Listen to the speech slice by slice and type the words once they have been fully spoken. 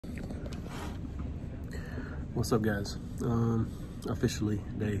What's up, guys? Officially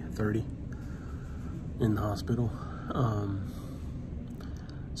day 30 in the hospital.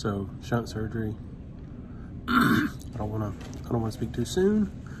 So shunt surgery. I don't want to speak too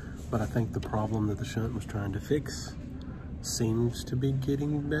soon, but I think the problem that the shunt was trying to fix seems to be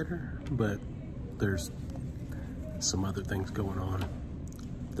getting better, but there's some other things going on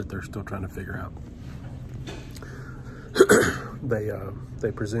that they're still trying to figure out.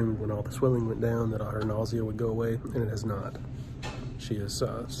 They presumed when all the swelling went down that her nausea would go away, and it has not. She is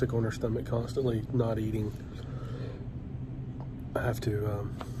sick on her stomach constantly, not eating. I have to,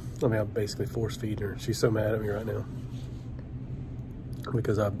 I'm basically force feeding her. She's so mad at me right now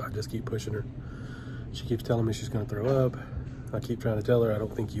because I just keep pushing her. She keeps telling me she's gonna throw up. I keep trying to tell her, I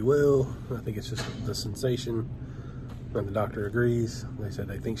don't think you will. I think it's just the sensation. And the doctor agrees. They said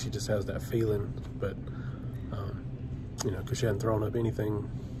they think she just has that feeling, but you know, because she hadn't thrown up anything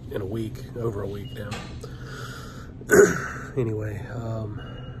in a week, over a week now. Anyway,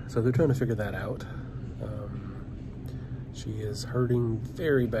 so they're trying to figure that out. She is hurting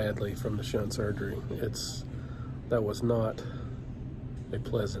very badly from the shunt surgery. That was not a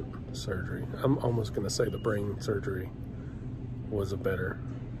pleasant surgery. I'm almost gonna say the brain surgery was a better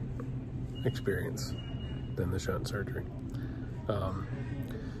experience than the shunt surgery.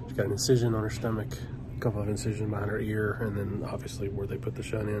 She got an incision on her stomach, a couple of incisions behind her ear, and then obviously where they put the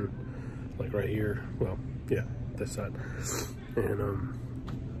shunt in, like right here. Well, yeah, this side. And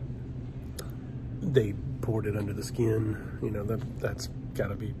they poured it under the skin. You know, that's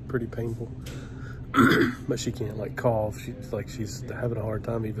gotta be pretty painful. But she can't like cough. She's having a hard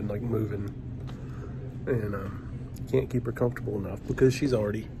time even like moving, and can't keep her comfortable enough because she's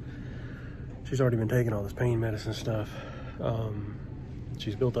already been taking all this pain medicine stuff.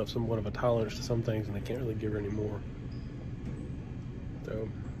 She's built up somewhat of a tolerance to some things, and they can't really give her any more. So,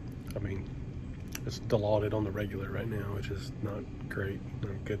 I mean, it's dilaudid on the regular right now, which is not great, not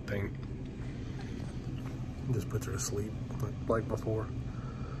a good thing. It just puts her to sleep like before.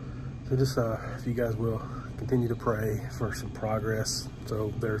 So just, if you guys will continue to pray for some progress.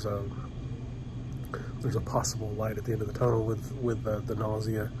 So there's a possible light at the end of the tunnel with the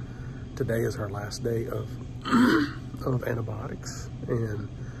nausea. Today is her last day of antibiotics, and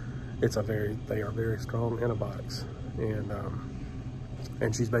they are very strong antibiotics,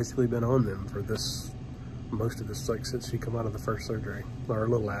 and she's basically been on them for most of this, like since she come out of the first surgery, or a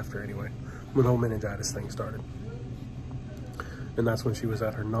little after anyway, when the whole meningitis thing started. And that's when she was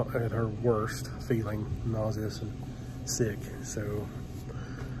at her worst, feeling nauseous and sick. So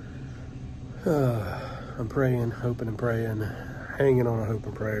I'm praying, hoping and praying, hanging on a hope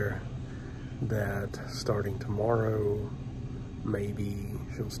and prayer that starting tomorrow, maybe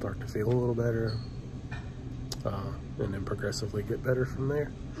she'll start to feel a little better, and then progressively get better from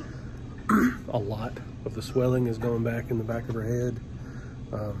there. A lot of the swelling is going back in the back of her head.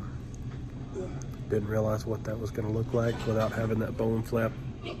 Didn't realize what that was going to look like without having that bone flap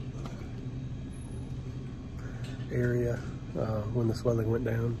area when the swelling went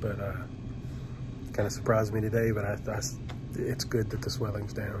down, but kind of surprised me today, but it's good that the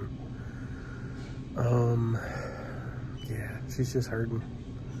swelling's down. Yeah, she's just hurting.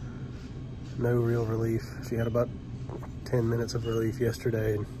 No real relief. She had about 10 minutes of relief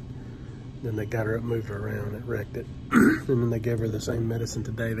yesterday, and then they got her up, moved her around, it wrecked it. And then they gave her the same medicine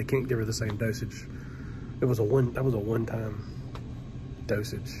today. They can't give her the same dosage. That was a one-time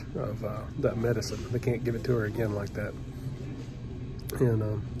dosage of that medicine. They can't give it to her again like that.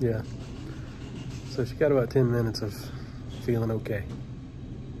 And yeah, so she got about 10 minutes of feeling okay.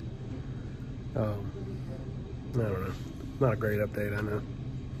 I don't know. Not a great update, I know.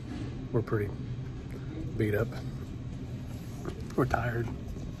 We're pretty beat up. We're tired.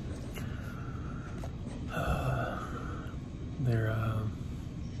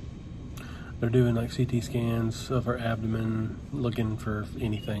 They're doing like CT scans of her abdomen, looking for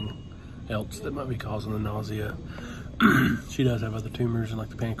anything else that might be causing the nausea. She does have other tumors in like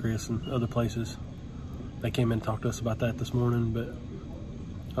the pancreas and other places. They came in and talked to us about that this morning, but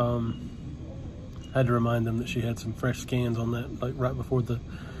I had to remind them that she had some fresh scans on that, like right before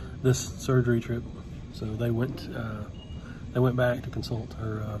this surgery trip. So they went back to consult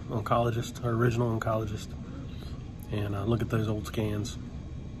her oncologist, her original oncologist, and look at those old scans.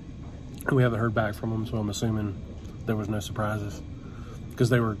 And we haven't heard back from them, so I'm assuming there was no surprises, because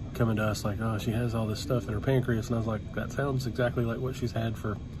they were coming to us like, oh, she has all this stuff in her pancreas, and I was like, that sounds exactly like what she's had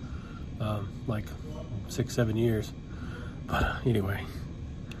for like 6-7 years. But anyway,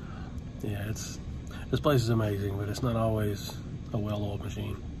 yeah, this place is amazing, but it's not always a well-oiled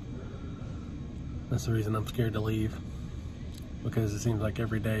machine. That's the reason I'm scared to leave. because it seems like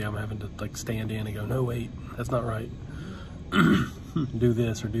every day I'm having to like stand in and go, no, wait, that's not right. Do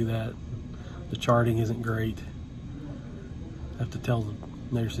this or do that. The charting isn't great. I have to tell the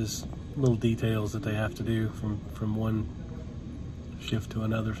nurses little details that they have to do from one shift to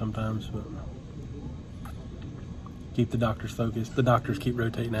another sometimes, but keep the doctors focused. The doctors keep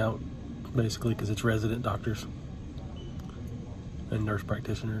rotating out, basically, because it's resident doctors and nurse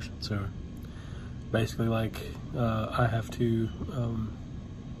practitioners. So basically, like, I have to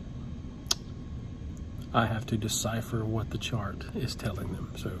decipher what the chart is telling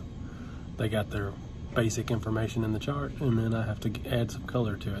them. So they got their basic information in the chart, and then I have to add some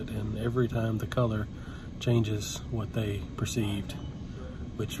color to it. And every time the color changes what they perceived,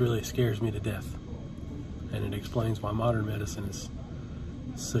 which really scares me to death. And it explains why modern medicine is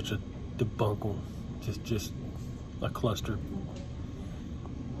such a debuncle, just a cluster.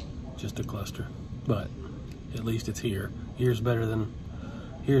 Just a cluster. But at least it's here. Here's better than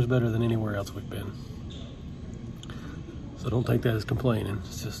anywhere else we've been. So don't take that as complaining.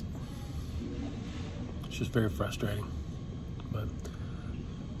 It's just very frustrating. But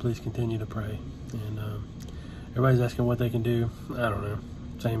please continue to pray. And everybody's asking what they can do. I don't know.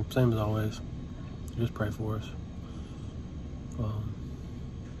 Same as always. Just pray for us.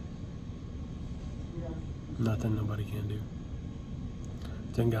 Nothing nobody can do.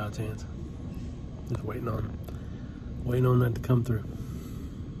 It's in God's hands. Just waiting on that to come through.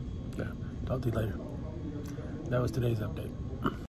 Yeah. Talk to you later. That was today's update.